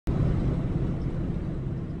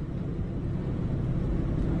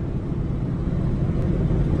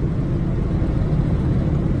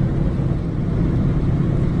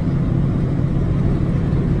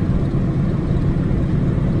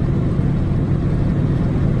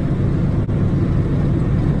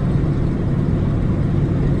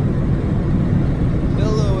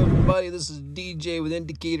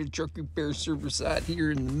Indicator Truck Repair Service out here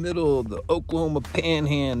in the middle of the Oklahoma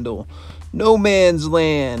Panhandle, no man's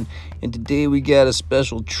land. And today we got a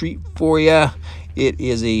special treat for you. It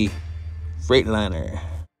is a Freightliner.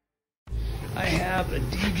 I have a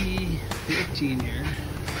DD15 here.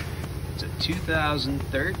 It's a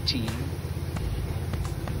 2013. You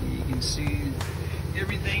can see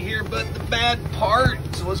everything here but the bad part.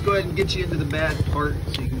 So let's go ahead and get you into the bad part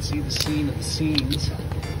so you can see the scene of the scenes.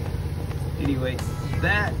 Anyway,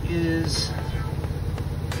 that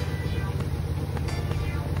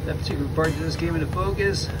particular part that just came into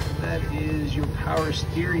focus, that is your power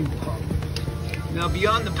steering pump. Now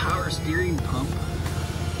beyond the power steering pump,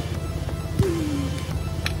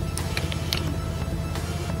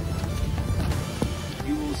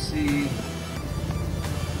 you will see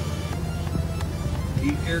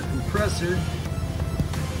the air compressor,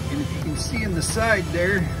 and if you can see in the side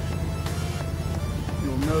there,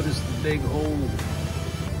 you'll notice the big hole.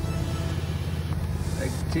 That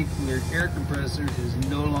particular air compressor is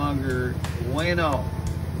no longer bueno.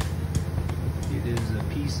 It is a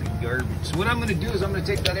piece of garbage. So what I'm going to do is I'm going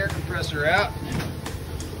to take that air compressor out,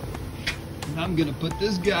 and I'm going to put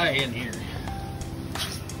this guy in here.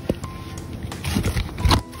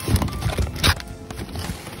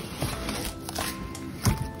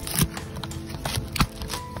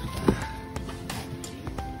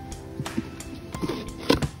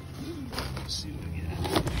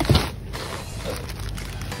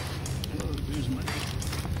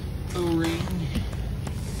 O-ring,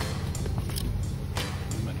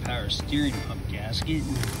 my power steering pump gasket,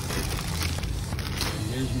 and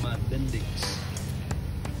there's my Bendix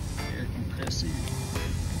air compressor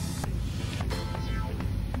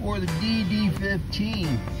for the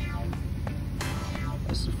DD15.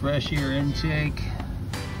 That's the fresh air intake,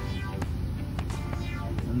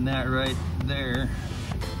 and that right there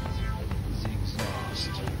is the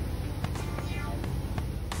exhaust.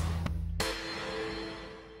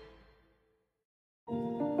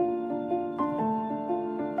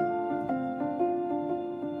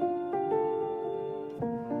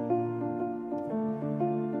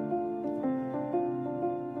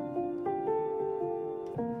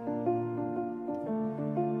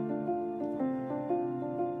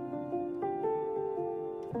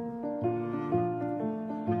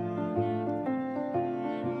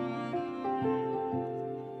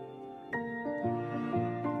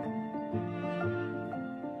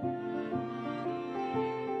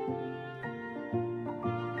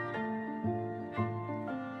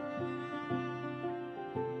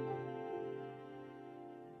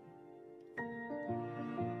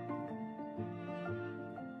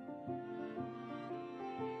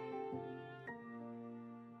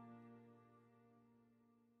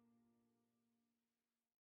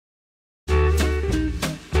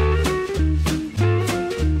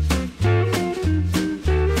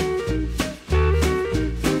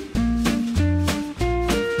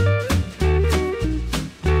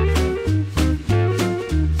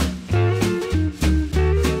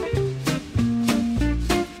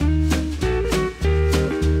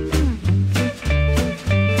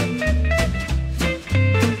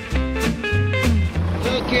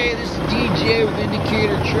 With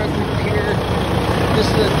Indicator Truck Repair. This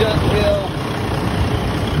is a Duckbill.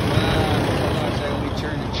 I only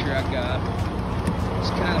turned the truck off.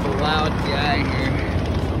 It's kind of a loud guy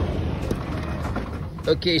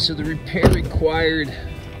here. Okay, so the repair required.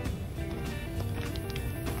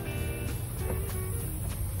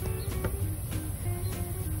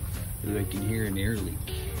 I can hear an air leak.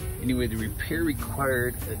 Anyway, the repair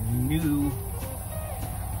required a new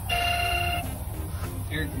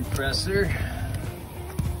air compressor.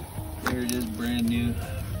 There it is, brand new,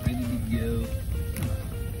 ready to go.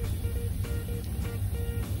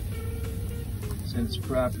 It's in its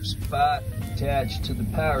proper spot, attached to the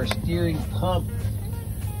power steering pump.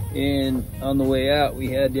 And on the way out, we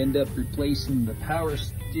had to end up replacing the power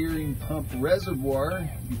steering pump reservoir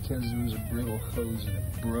because there was a brittle hose and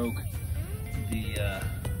it broke the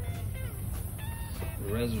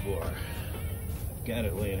reservoir. Got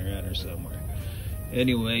it laying around here somewhere.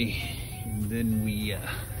 Anyway, then we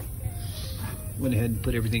went ahead and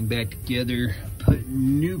put everything back together, put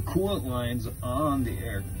new coolant lines on the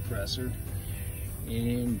air compressor,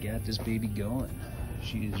 and got this baby going.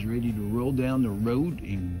 She is ready to roll down the road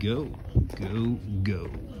and go, go, go.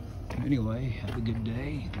 Anyway, have a good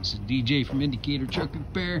day. This is DJ from Indicator Truck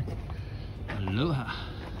Repair. Aloha.